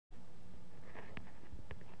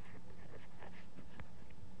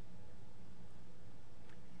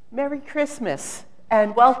Merry Christmas,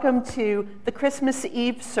 and welcome to the Christmas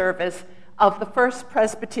Eve service of the First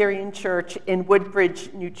Presbyterian Church in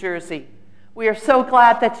Woodbridge, New Jersey. We are so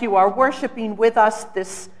glad that you are worshiping with us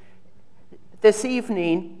this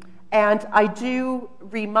evening, and I do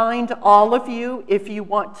remind all of you, if you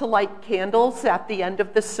want to light candles at the end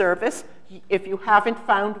of the service, if you haven't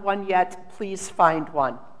found one yet, please find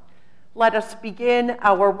one. Let us begin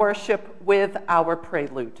our worship with our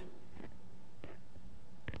prelude.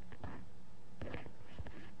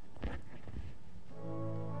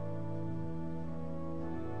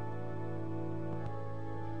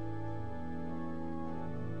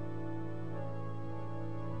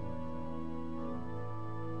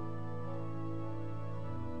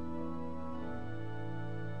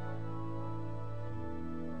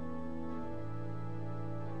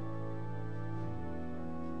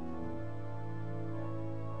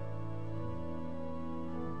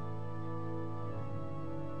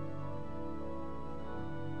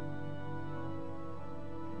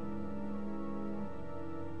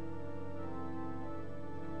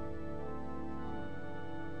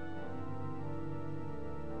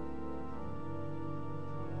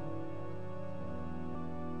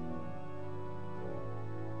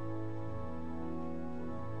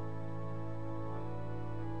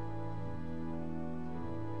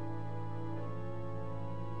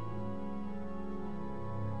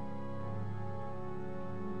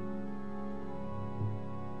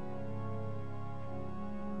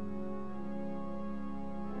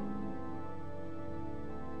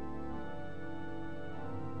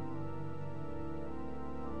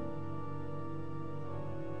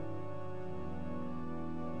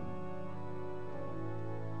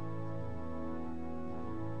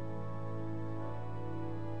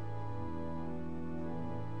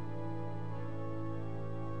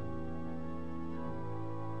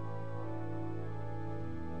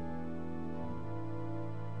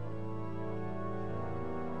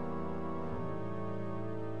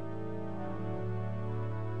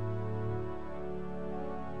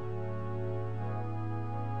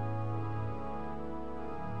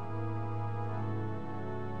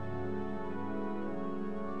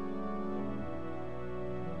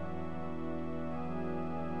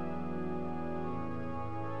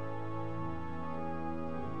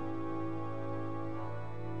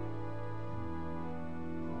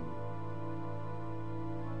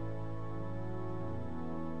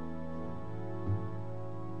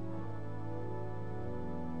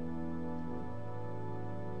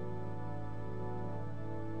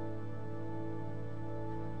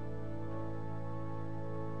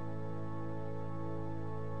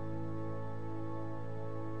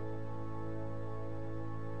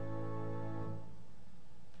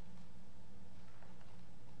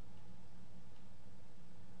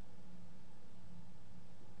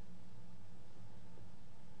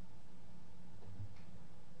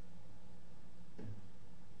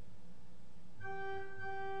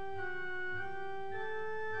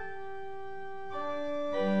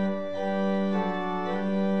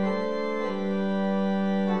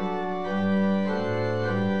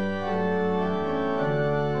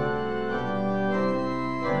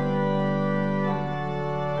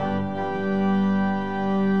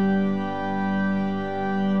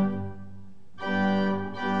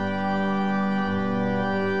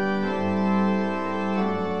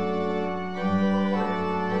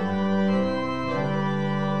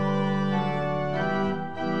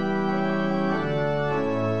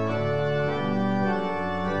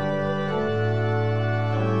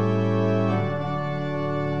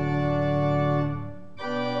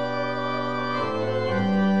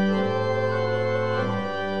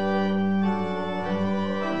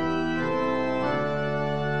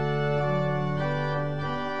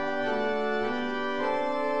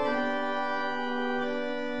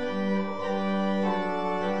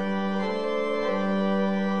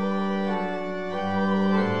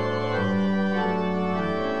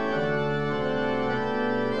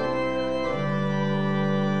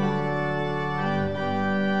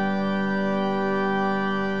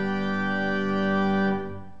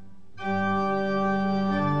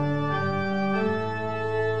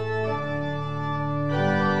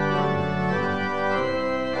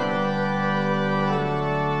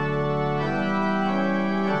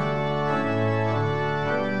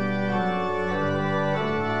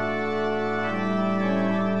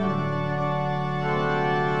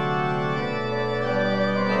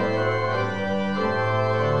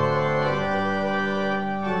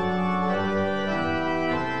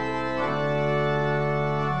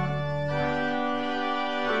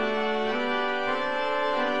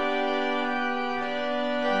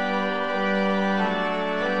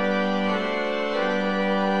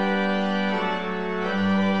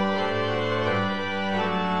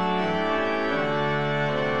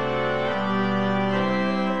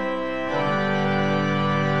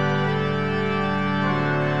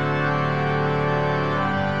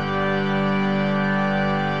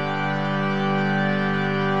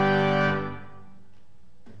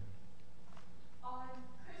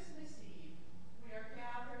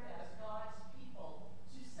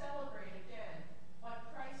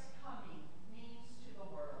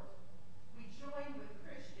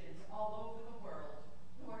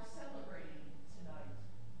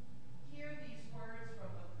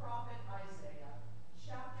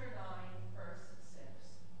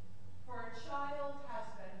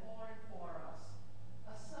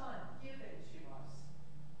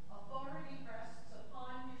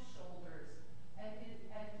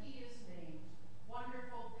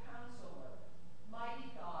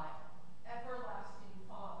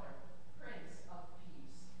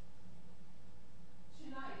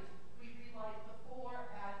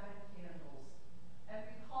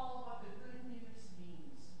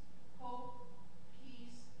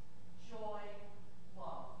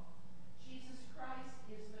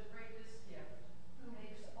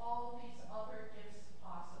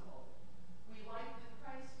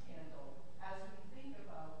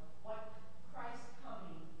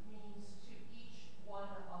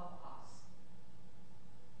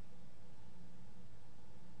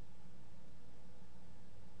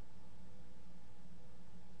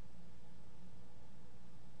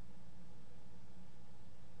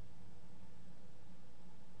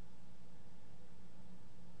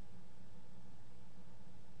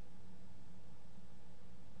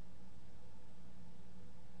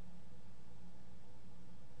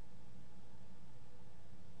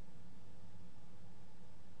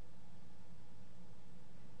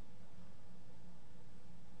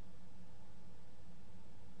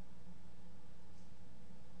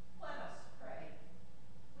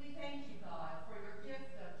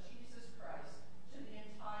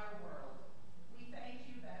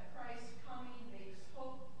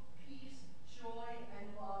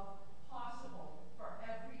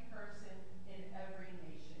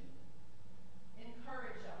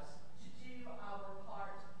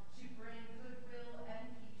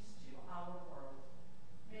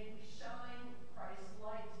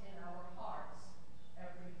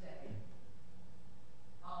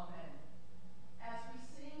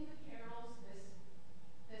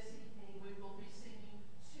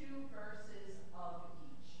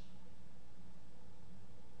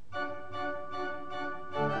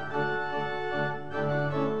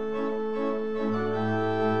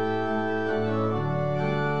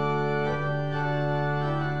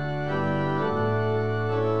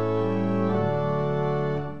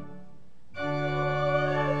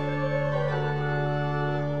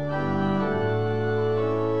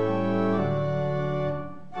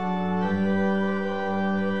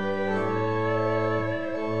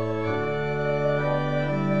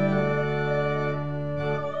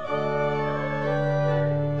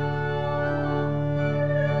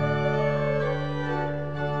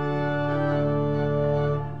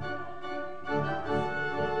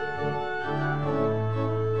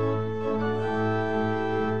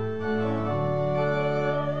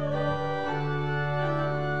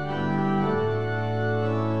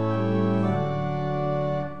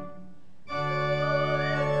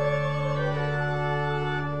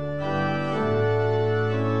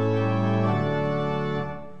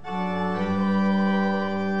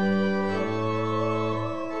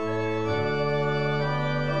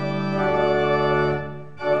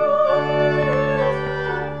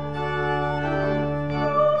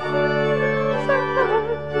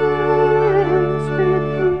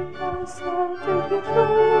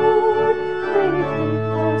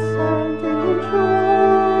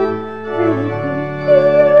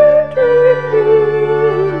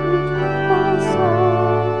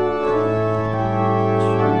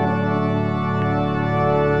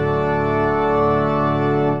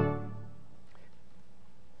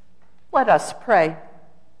 us pray.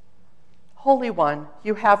 Holy One,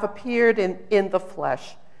 you have appeared in the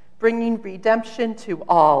flesh, bringing redemption to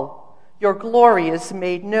all. Your glory is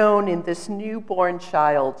made known in this newborn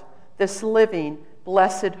child, this living,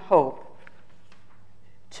 blessed hope.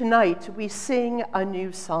 Tonight we sing a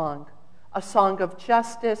new song, a song of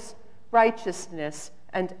justice, righteousness,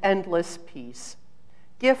 and endless peace.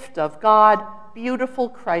 Gift of God, beautiful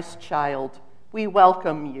Christ child, we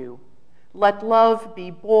welcome you. Let love be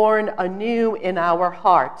born anew in our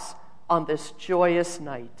hearts on this joyous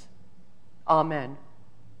night. Amen.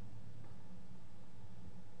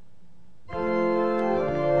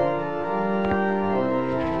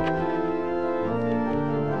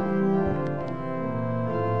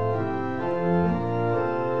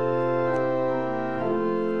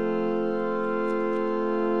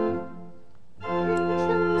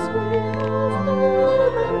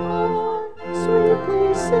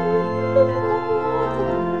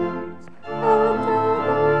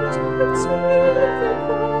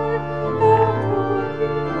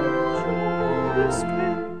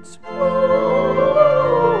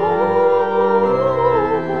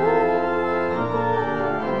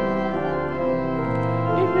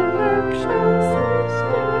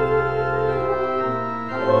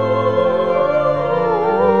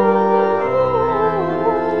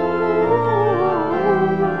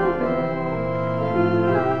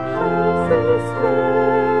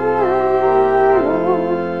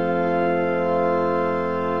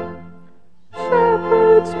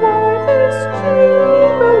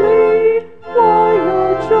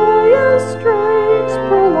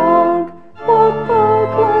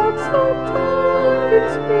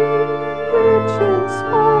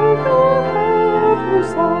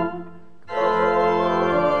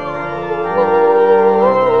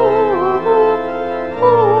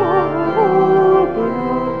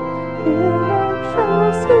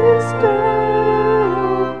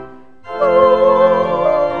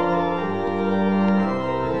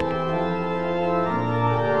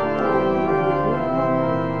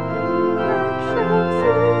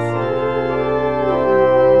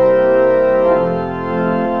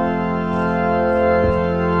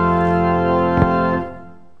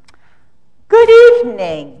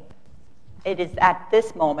 It is at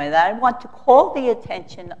this moment that I want to call the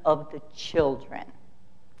attention of the children.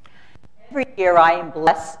 Every year I am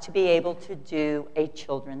blessed to be able to do a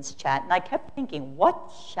children's chat, and I kept thinking,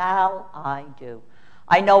 what shall I do?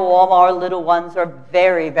 I know all our little ones are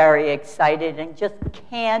very, very excited and just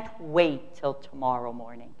can't wait till tomorrow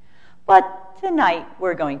morning. But tonight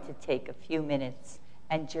we're going to take a few minutes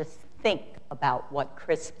and just think about what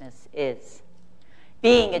Christmas is.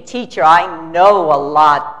 Being a teacher, I know a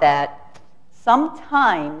lot that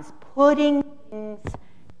sometimes putting things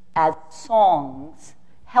as songs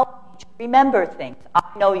help you to remember things. I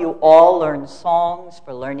know you all learn songs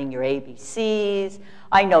for learning your ABCs.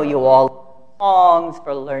 I know you all learn songs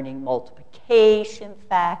for learning multiplication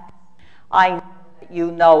facts. I know that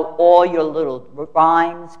you know all your little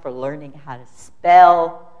rhymes for learning how to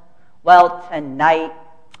spell. Well, tonight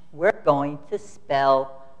we're going to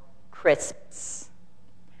spell Christmas.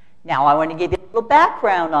 Now, I want to give you a little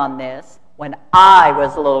background on this. When I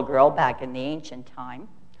was a little girl back in the ancient time,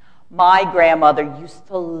 my grandmother used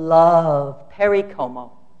to love Perry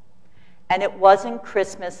Como. And it wasn't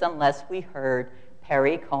Christmas unless we heard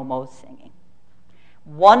Perry Como singing.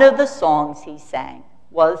 One of the songs he sang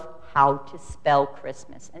was How to Spell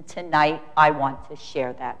Christmas. And tonight I want to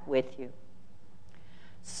share that with you.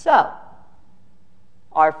 So,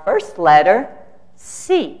 our first letter,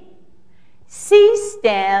 C. C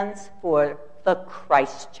stands for the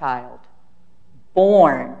Christ child,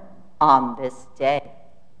 born on this day.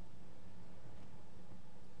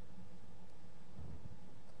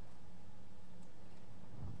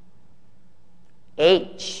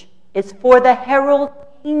 H is for the herald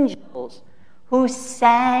angels who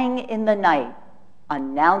sang in the night,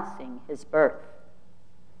 announcing his birth.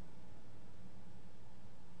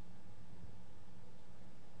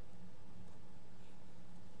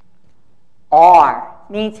 R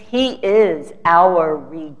means he is our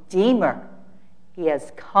Redeemer. He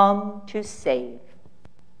has come to save.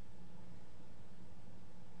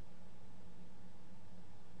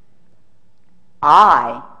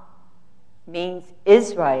 I means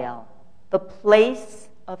Israel, the place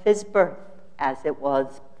of his birth, as it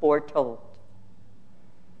was foretold.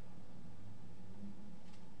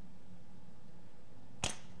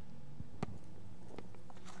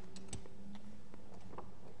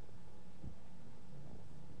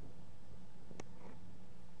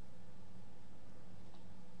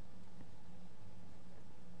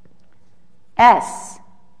 S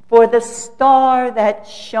for the star that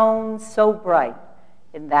shone so bright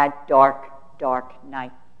in that dark, dark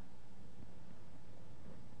night.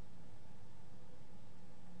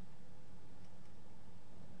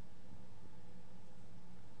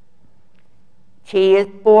 T is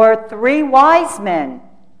for 3 wise men.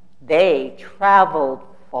 They traveled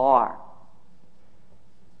far.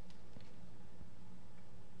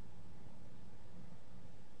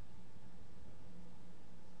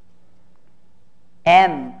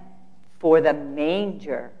 M for the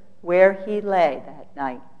manger where he lay that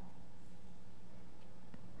night.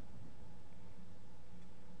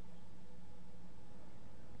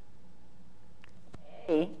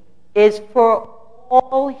 A is for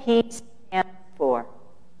all he stands for.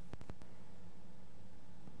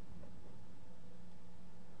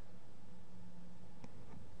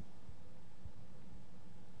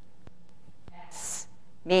 S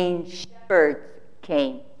means shepherds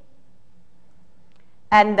came.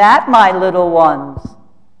 And that, my little ones,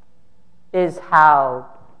 is how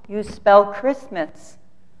you spell Christmas.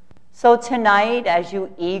 So tonight, as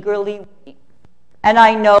you eagerly wait, and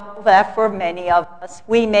I know that for many of us,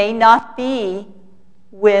 we may not be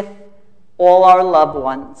with all our loved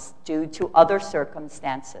ones due to other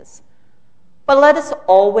circumstances. But let us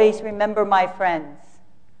always remember, my friends,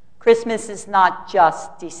 Christmas is not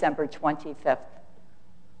just December 25th.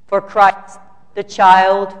 For Christ, the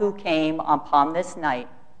child who came upon this night,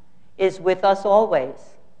 is with us always.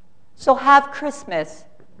 So have Christmas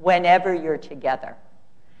whenever you're together.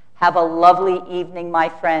 Have a lovely evening, my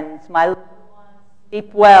friends. My little ones,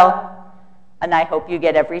 sleep well, and I hope you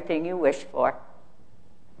get everything you wish for.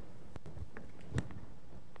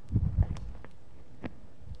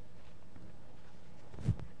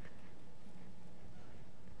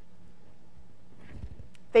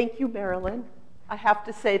 Thank you, Marilyn. I have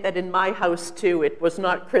to say that in my house, too, it was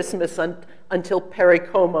not Christmas until Perry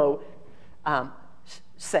Como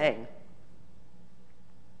sang.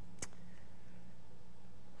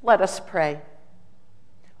 Let us pray.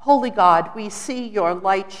 Holy God, we see your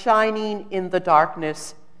light shining in the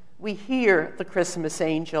darkness. We hear the Christmas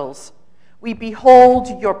angels. We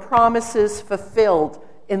behold your promises fulfilled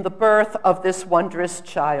in the birth of this wondrous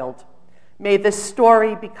child. May this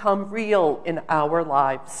story become real in our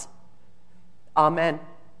lives. Amen.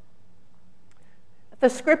 The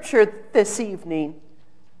scripture this evening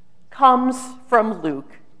comes from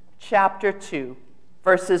Luke chapter 2,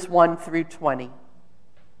 verses 1 through 20.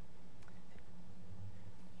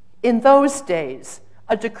 In those days,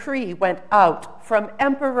 a decree went out from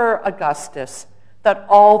Emperor Augustus that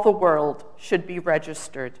all the world should be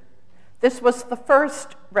registered. This was the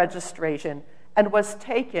first registration and was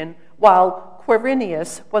taken while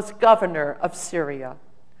Quirinius was governor of Syria.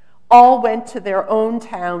 All went to their own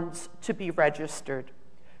towns to be registered.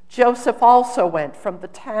 Joseph also went from the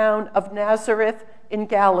town of Nazareth in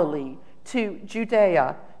Galilee to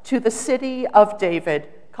Judea, to the city of David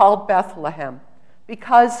called Bethlehem,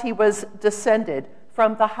 because he was descended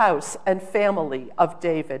from the house and family of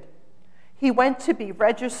David. He went to be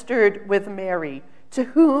registered with Mary, to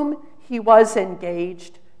whom he was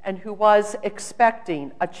engaged and who was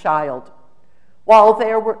expecting a child. While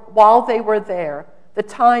they were there, the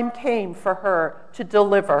time came for her to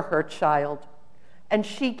deliver her child. And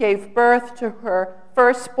she gave birth to her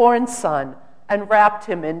firstborn son and wrapped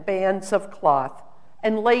him in bands of cloth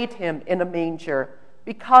and laid him in a manger,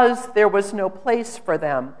 because there was no place for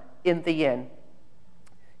them in the inn.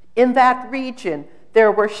 In that region,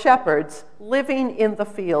 there were shepherds living in the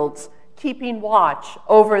fields, keeping watch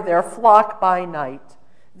over their flock by night.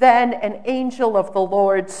 Then an angel of the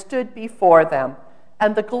Lord stood before them,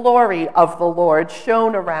 and the glory of the Lord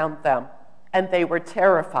shone around them, and they were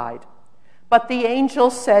terrified. But the angel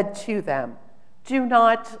said to them, "Do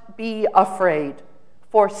not be afraid,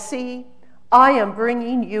 for see, I am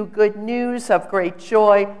bringing you good news of great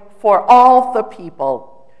joy for all the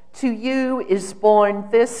people. To you is born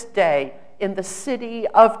this day in the city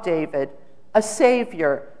of David a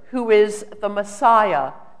Savior who is the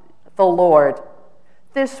Messiah, the Lord.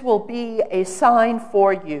 This will be a sign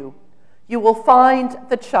for you. You will find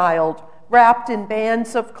the child wrapped in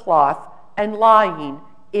bands of cloth and lying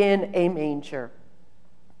in a manger."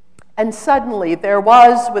 And suddenly there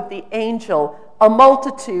was with the angel a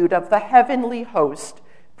multitude of the heavenly host,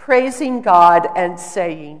 praising God and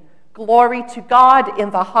saying, "Glory to God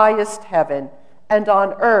in the highest heaven, and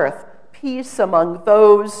on earth peace among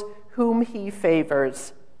those whom he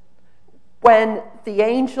favors." When the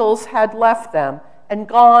angels had left them and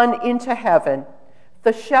gone into heaven,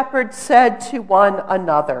 the shepherds said to one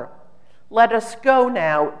another, "Let us go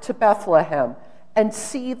now to Bethlehem and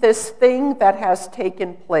see this thing that has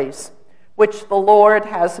taken place, which the Lord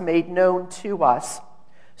has made known to us."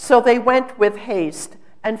 So they went with haste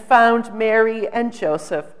and found Mary and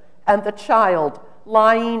Joseph and the child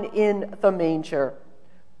lying in the manger.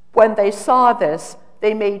 When they saw this,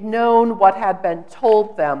 they made known what had been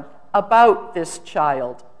told them about this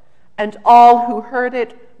child, and all who heard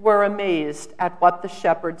it were amazed at what the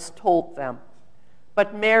shepherds told them.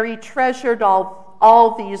 But Mary treasured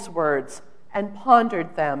all these words and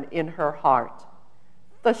pondered them in her heart.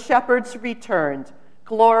 The shepherds returned,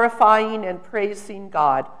 glorifying and praising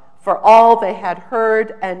God for all they had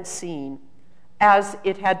heard and seen, as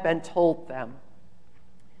it had been told them.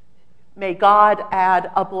 May God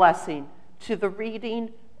add a blessing to the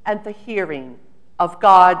reading and the hearing of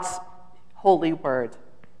God's holy word.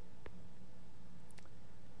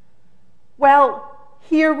 Well,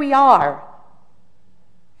 here we are.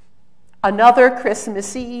 Another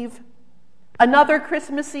Christmas Eve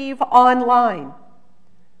online.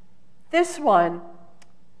 This one,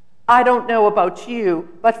 I don't know about you,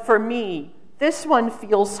 but for me, this one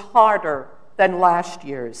feels harder than last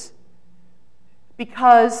year's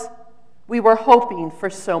because we were hoping for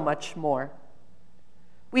so much more.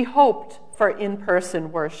 We hoped for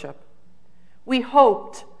in-person worship. We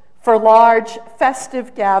hoped for large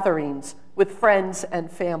festive gatherings with friends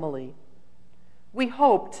and family. We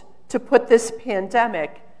hoped to put this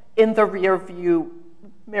pandemic in the rearview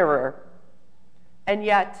mirror. And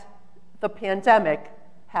yet, the pandemic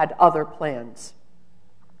had other plans.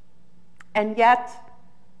 And yet,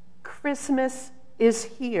 Christmas is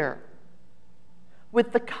here.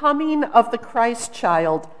 With the coming of the Christ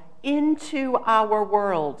child into our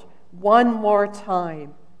world one more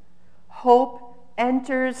time, hope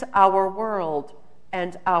enters our world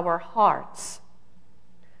and our hearts.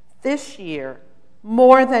 This year,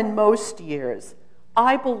 more than most years,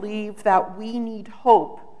 I believe that we need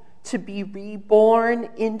hope to be reborn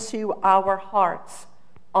into our hearts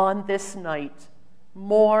on this night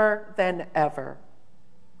more than ever.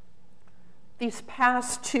 These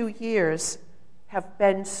past 2 years have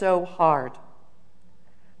been so hard.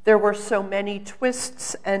 There were so many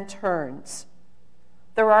twists and turns.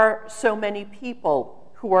 There are so many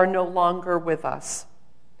people who are no longer with us.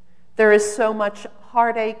 There is so much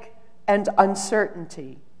heartache and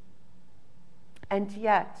uncertainty. And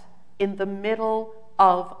yet, in the middle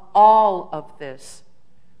of all of this,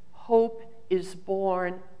 hope is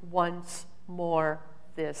born once more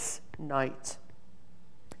this night.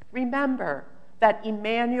 Remember that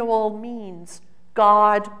Emmanuel means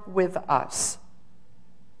God with us.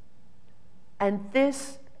 And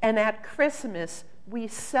at Christmas, we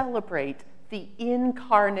celebrate the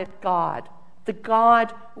incarnate God, the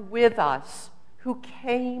God with us, who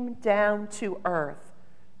came down to earth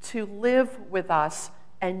to live with us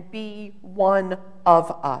and be one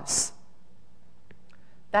of us.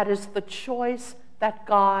 That is the choice that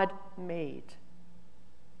God made,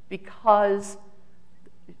 because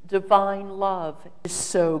divine love is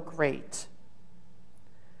so great.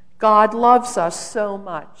 God loves us so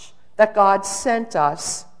much that God sent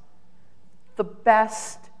us the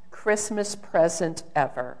best Christmas present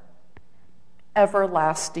ever,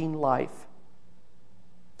 everlasting life.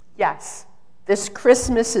 Yes, this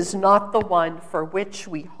Christmas is not the one for which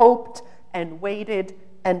we hoped and waited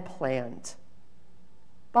and planned.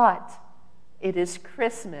 But it is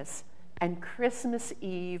Christmas and Christmas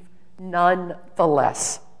Eve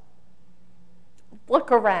nonetheless.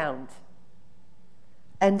 Look around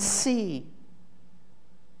and see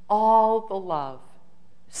all the love,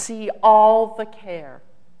 see all the care,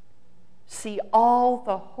 see all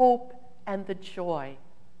the hope and the joy.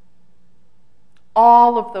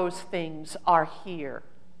 All of those things are here,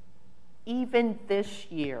 even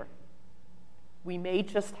this year. We may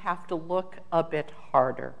just have to look a bit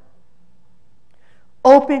harder.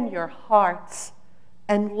 Open your hearts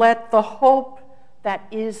and let the hope that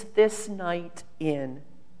is this night in.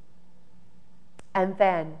 And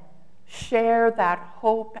then share that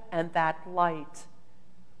hope and that light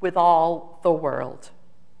with all the world.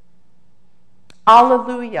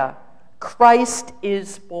 Alleluia, Christ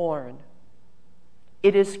is born.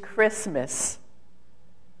 It is Christmas.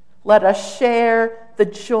 Let us share the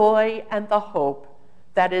joy and the hope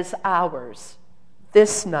that is ours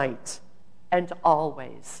this night and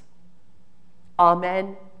always.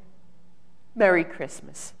 Amen. Merry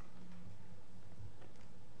Christmas.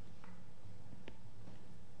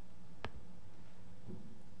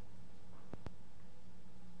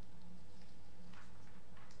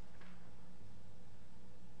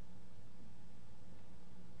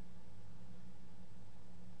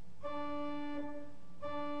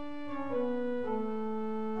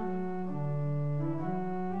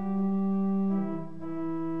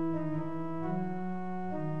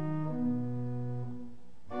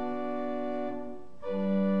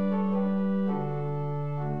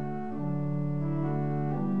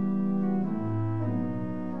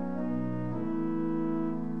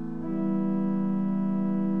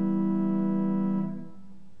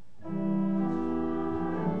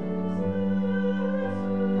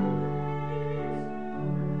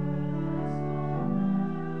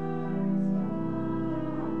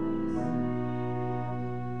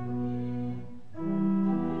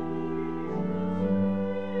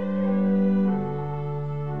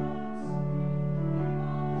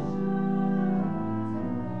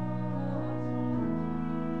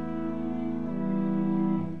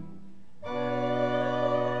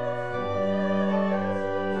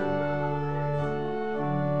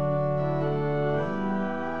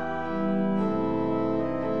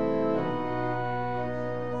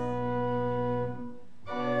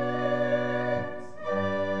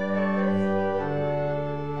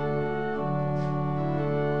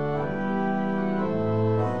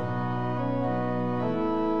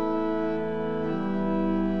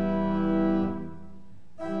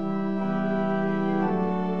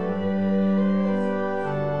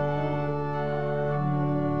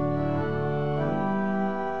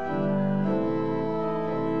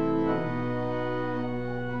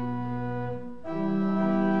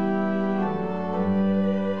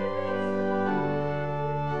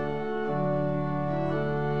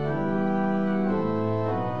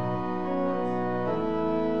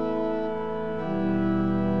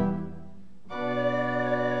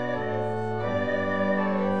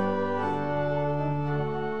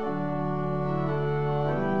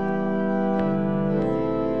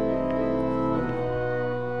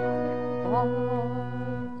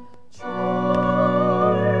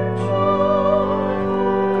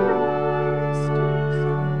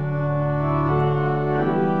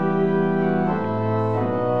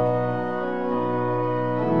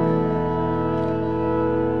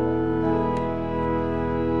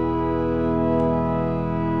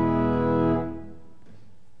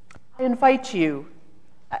 I invite you,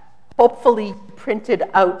 hopefully printed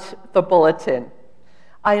out the bulletin,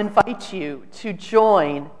 I invite you to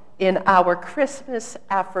join in our Christmas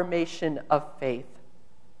affirmation of faith.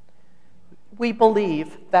 We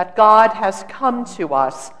believe that God has come to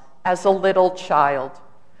us as a little child,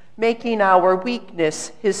 making our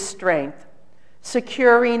weakness his strength,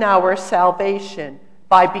 securing our salvation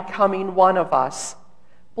by becoming one of us,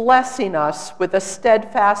 blessing us with a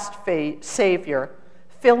steadfast Savior,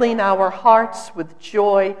 filling our hearts with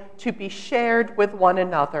joy to be shared with one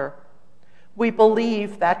another. We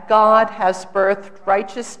believe that God has birthed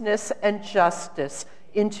righteousness and justice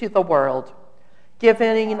into the world,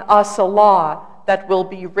 giving us a law that will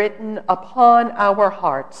be written upon our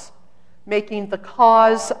hearts, making the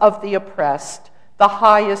cause of the oppressed the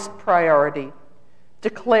highest priority,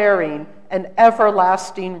 declaring an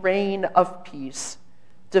everlasting reign of peace,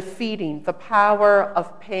 defeating the power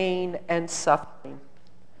of pain and suffering.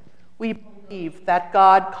 We believe that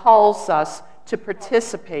God calls us to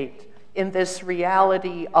participate in this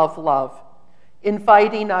reality of love,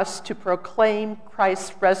 inviting us to proclaim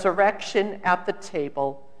Christ's resurrection at the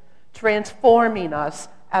table, transforming us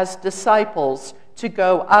as disciples to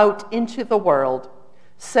go out into the world,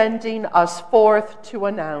 sending us forth to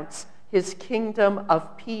announce his kingdom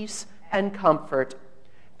of peace and comfort,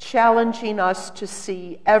 challenging us to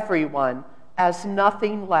see everyone as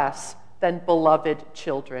nothing less than beloved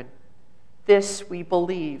children. This we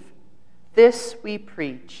believe, this we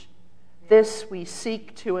preach, this we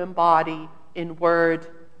seek to embody in word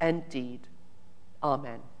and deed.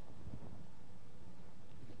 Amen.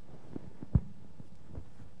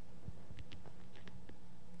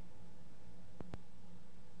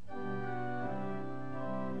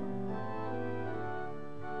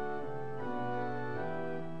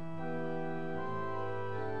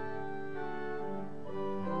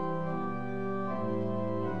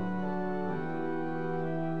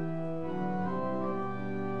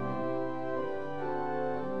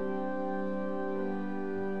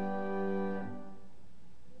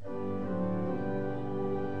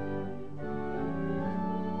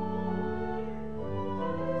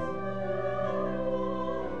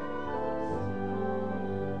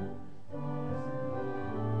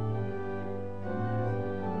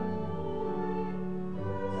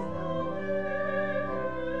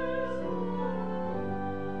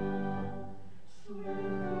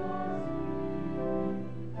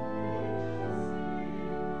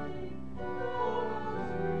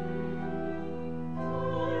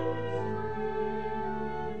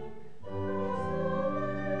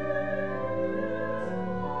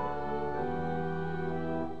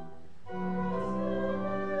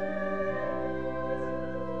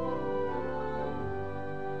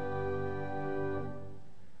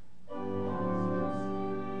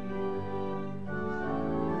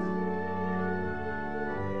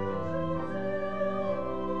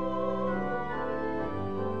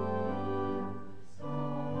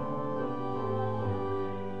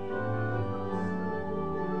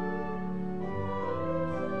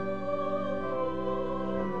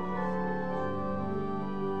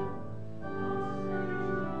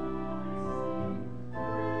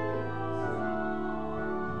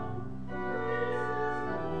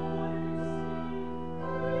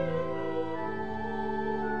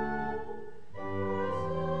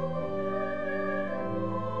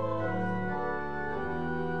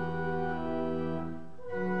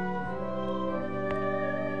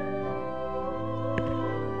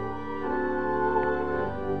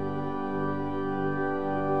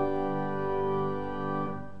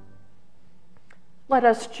 Let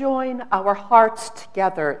us join our hearts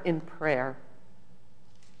together in prayer.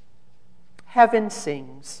 Heaven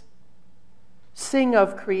sings. Sing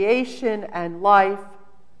of creation and life.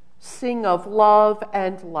 Sing of love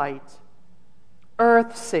and light.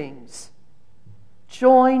 Earth sings.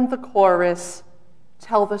 Join the chorus.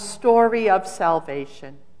 Tell the story of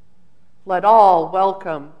salvation. Let all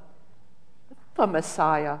welcome the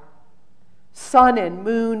Messiah. Sun and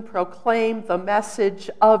moon proclaim the message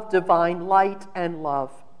of divine light and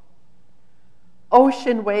love.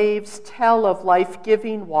 Ocean waves tell of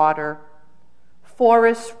life-giving water.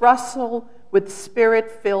 Forests rustle with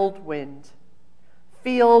spirit-filled wind.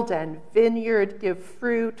 Field and vineyard give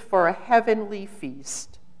fruit for a heavenly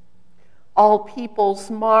feast. All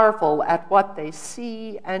peoples marvel at what they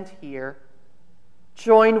see and hear.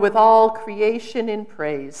 Join with all creation in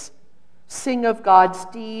praise. Sing of God's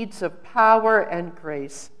deeds of power and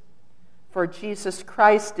grace. For Jesus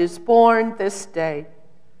Christ is born this day,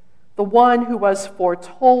 the one who was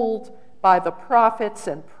foretold by the prophets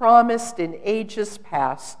and promised in ages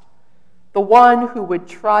past, the one who would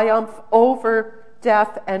triumph over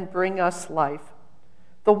death and bring us life,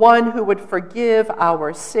 the one who would forgive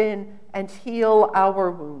our sin and heal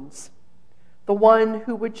our wounds, the one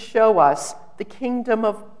who would show us the kingdom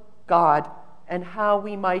of God and how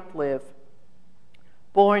we might live,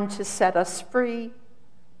 born to set us free,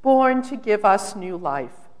 born to give us new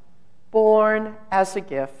life, born as a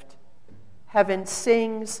gift. Heaven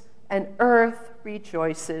sings and earth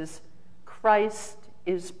rejoices. Christ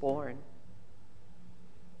is born.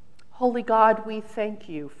 Holy God, we thank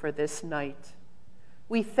you for this night.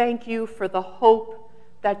 We thank you for the hope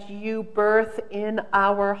that you birth in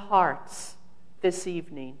our hearts this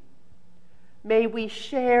evening. May we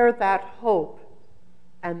share that hope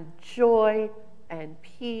and joy and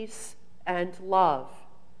peace and love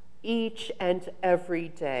each and every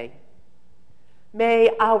day. May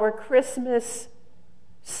our Christmas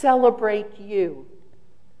celebrate you,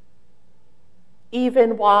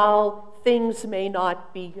 even while things may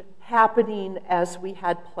not be happening as we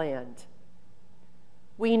had planned.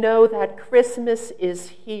 We know that Christmas is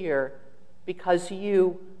here because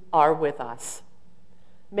you are with us.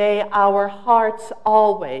 May our hearts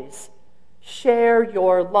always share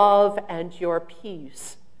your love and your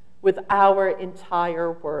peace with our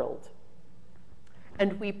entire world.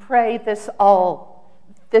 And we pray this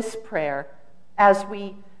prayer as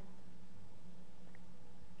we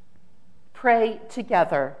pray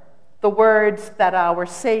together the words that our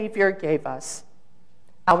Savior gave us.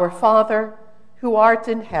 Our Father, who art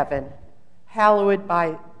in heaven, hallowed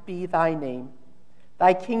be thy name.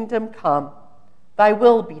 Thy kingdom come, thy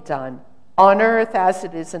will be done, on earth as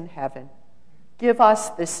it is in heaven. Give us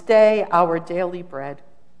this day our daily bread,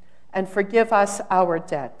 and forgive us our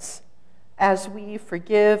debts, as we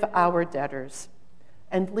forgive our debtors.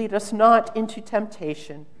 And lead us not into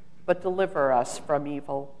temptation, but deliver us from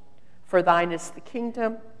evil. For thine is the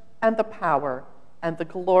kingdom, and the power, and the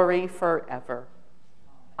glory forever.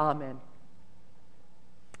 Amen.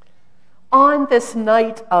 On this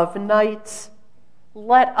night of nights,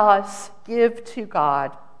 let us give to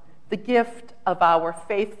God the gift of our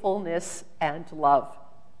faithfulness and love.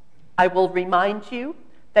 I will remind you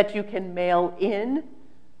that you can mail in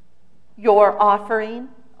your offering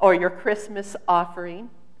or your Christmas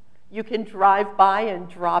offering. You can drive by and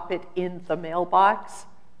drop it in the mailbox,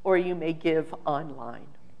 or you may give online.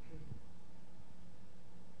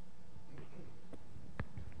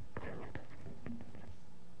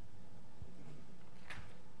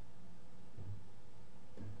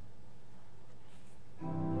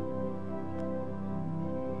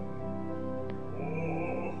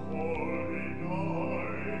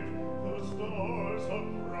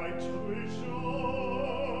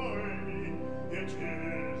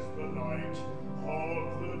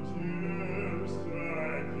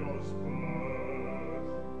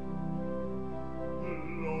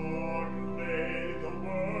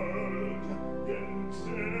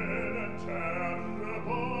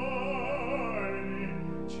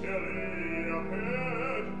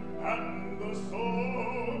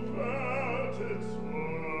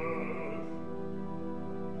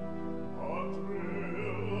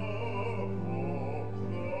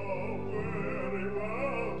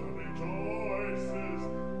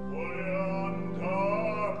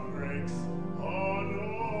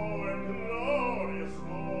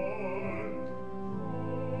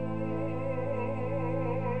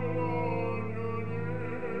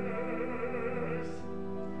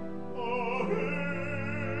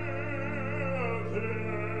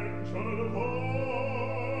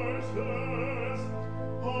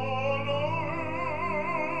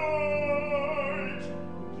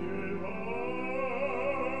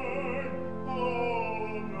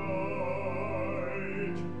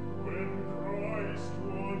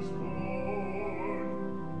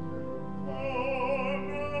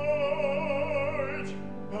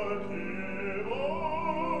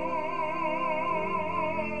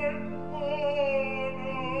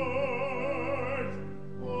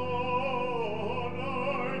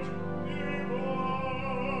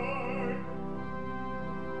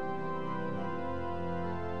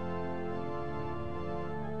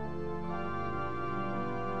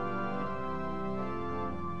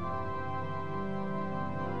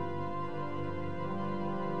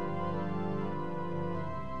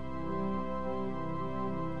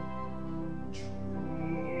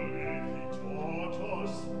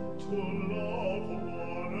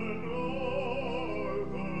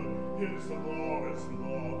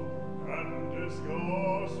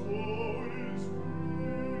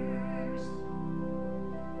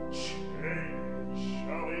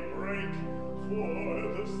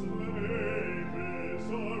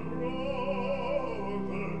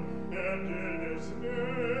 And in his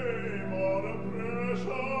name all the prayer.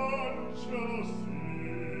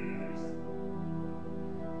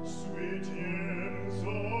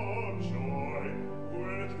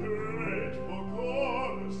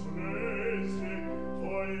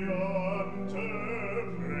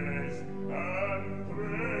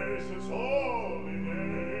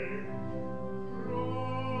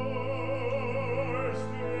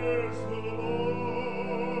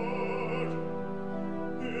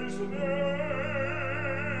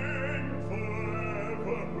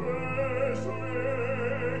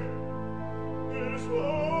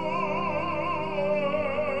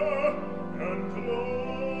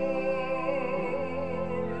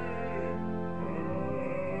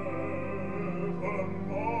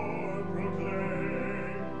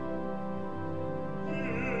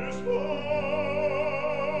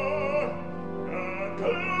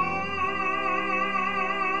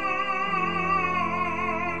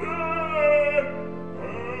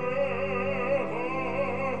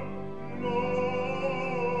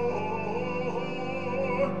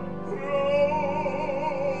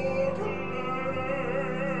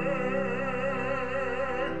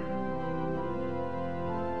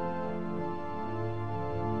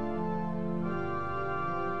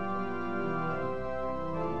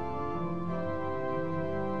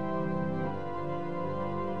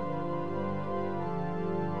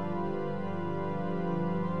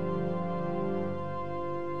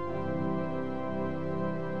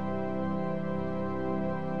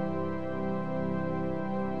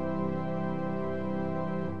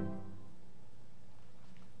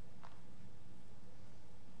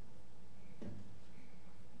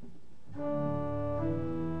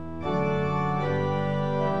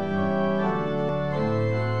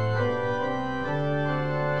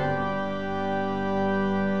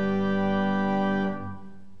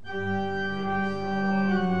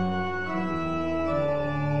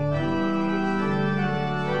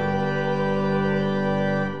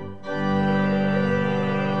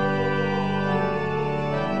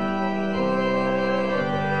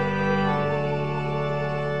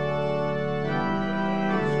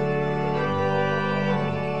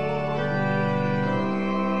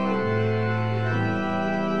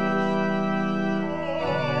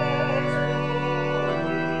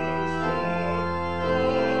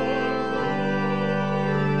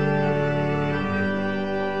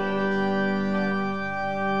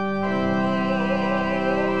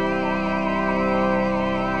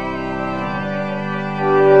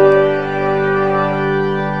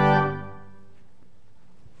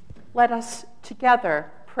 Let us together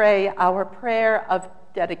pray our prayer of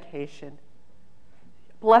dedication.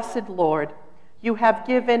 Blessed Lord, you have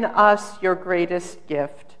given us your greatest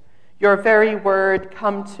gift, your very word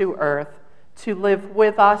come to earth, to live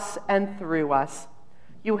with us and through us.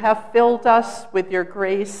 You have filled us with your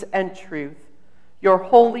grace and truth, your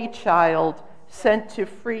holy child sent to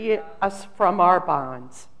free us from our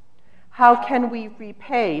bonds. How can we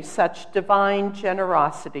repay such divine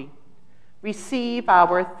generosity? Receive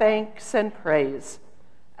our thanks and praise.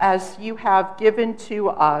 As you have given to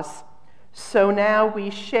us, so now we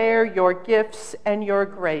share your gifts and your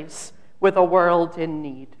grace with a world in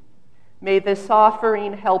need. May this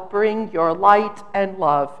offering help bring your light and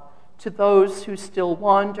love to those who still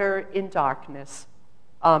wander in darkness.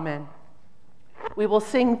 Amen. We will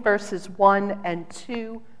sing verses 1 and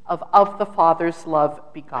 2 of the Father's Love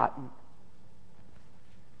Begotten.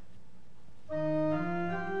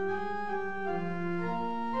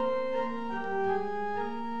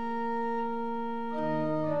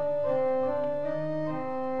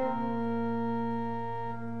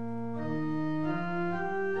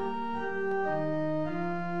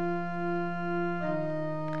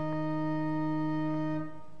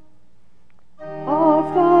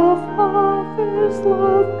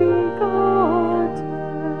 Love begotten,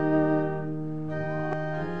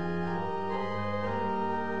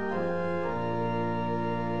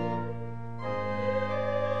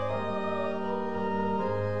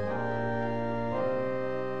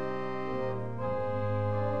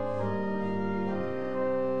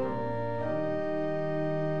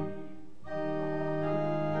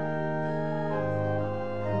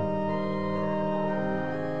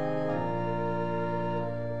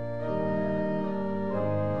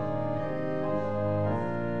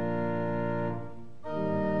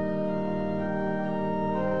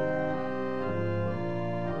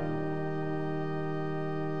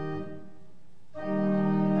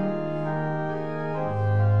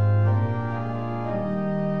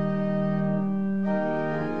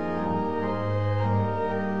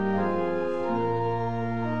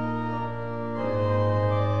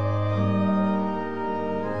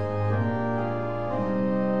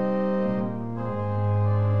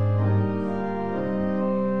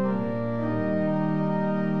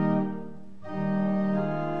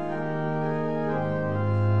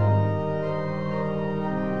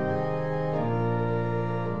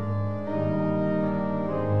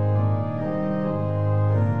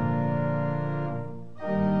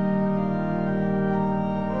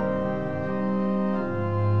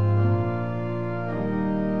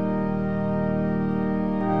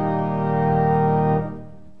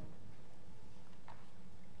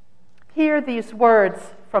 Hear these words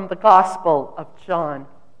from the Gospel of John.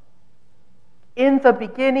 In the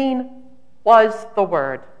beginning was the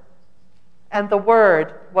Word, and the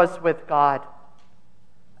Word was with God,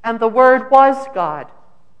 and the Word was God.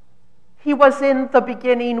 He was in the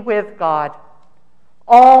beginning with God.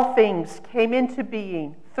 All things came into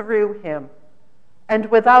being through him,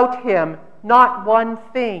 and without him not one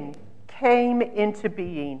thing came into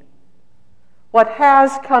being. What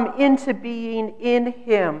has come into being in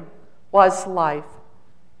him was life,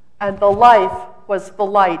 and the life was the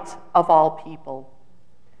light of all people.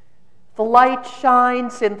 The light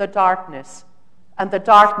shines in the darkness, and the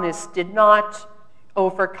darkness did not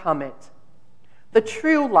overcome it. The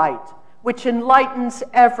true light, which enlightens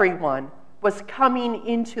everyone, was coming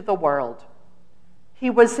into the world. He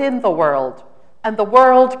was in the world, and the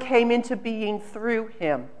world came into being through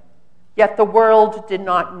him, yet the world did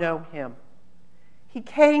not know him. He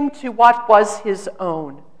came to what was his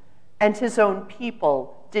own, and his own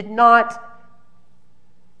people did not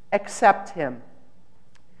accept him.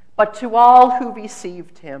 But to all who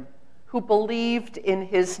received him, who believed in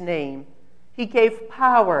his name, he gave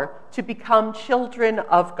power to become children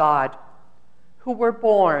of God, who were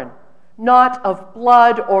born not of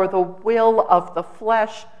blood or the will of the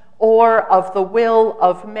flesh or of the will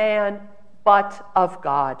of man, but of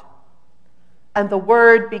God. And the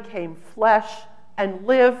Word became flesh and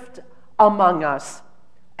lived among us,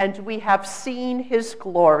 and we have seen his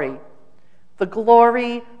glory, the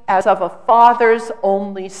glory as of a Father's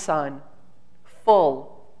only Son,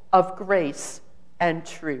 full of grace and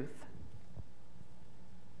truth.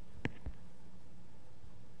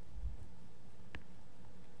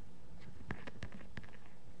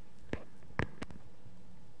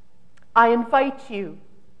 I invite you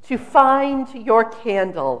to find your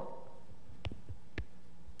candle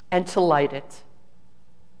and to light it.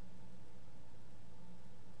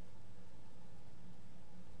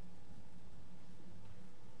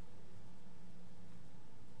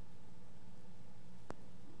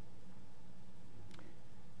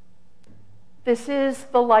 This is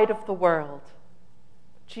the light of the world,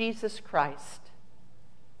 Jesus Christ.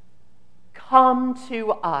 Come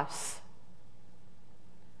to us,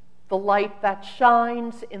 the light that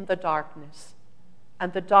shines in the darkness,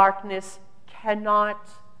 and the darkness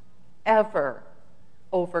cannot ever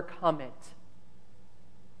overcome it.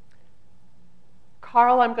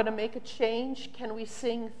 Carl, I'm going to make a change. Can we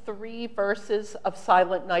sing 3 verses of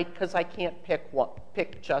Silent Night? Because I can't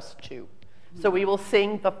pick just 2. So we will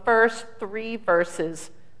sing the first 3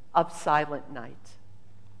 verses of Silent Night.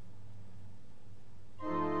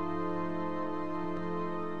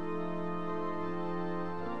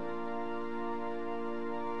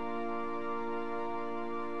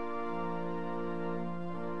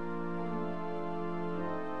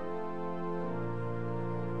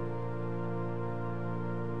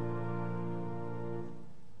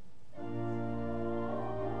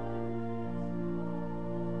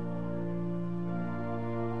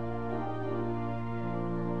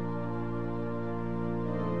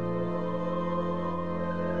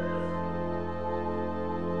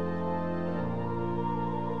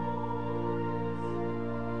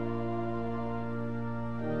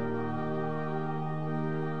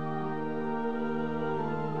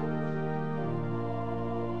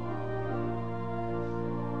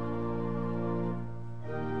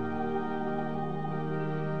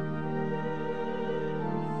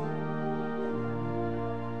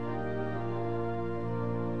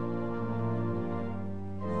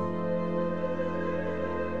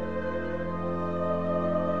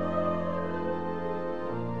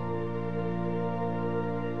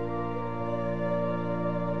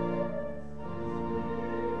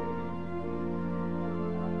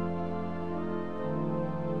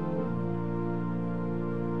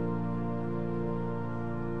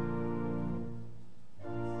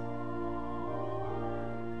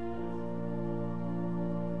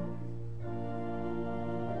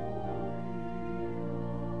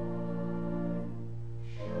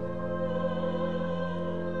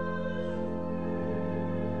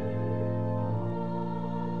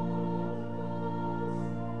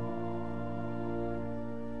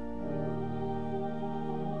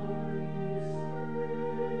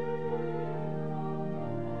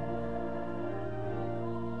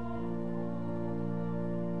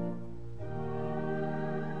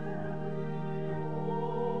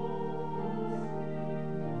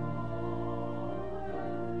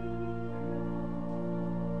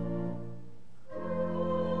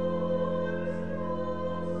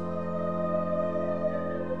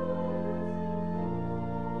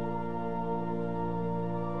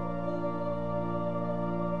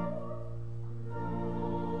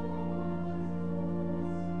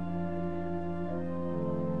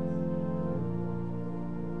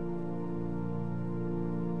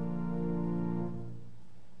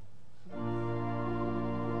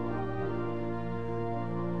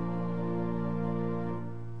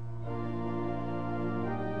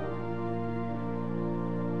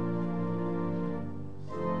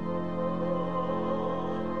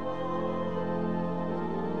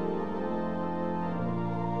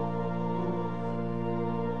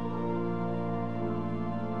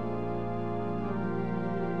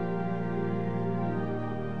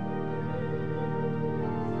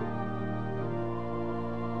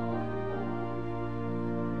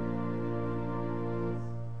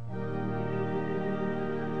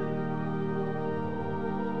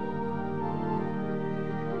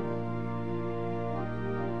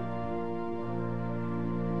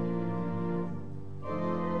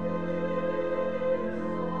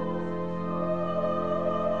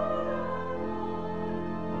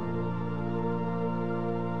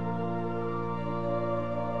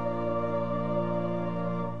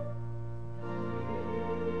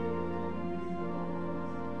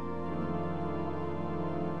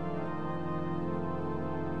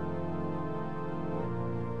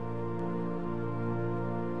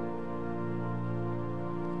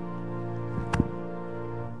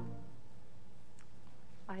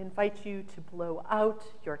 I invite you to blow out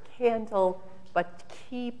your candle, but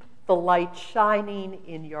keep the light shining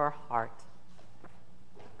in your heart.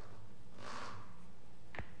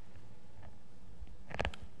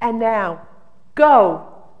 And now, go,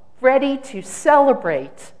 ready to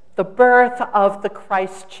celebrate the birth of the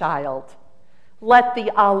Christ child. Let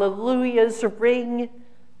the Alleluias ring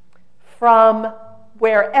from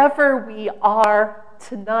wherever we are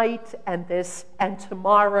tonight and this and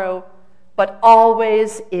tomorrow, but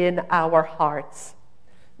always in our hearts.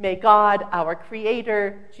 May God, our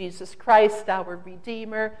Creator, Jesus Christ, our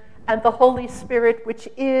Redeemer, and the Holy Spirit, which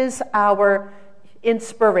is our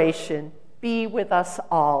inspiration, be with us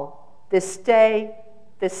all this day,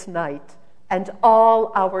 this night, and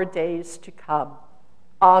all our days to come.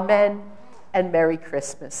 Amen, and Merry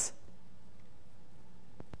Christmas.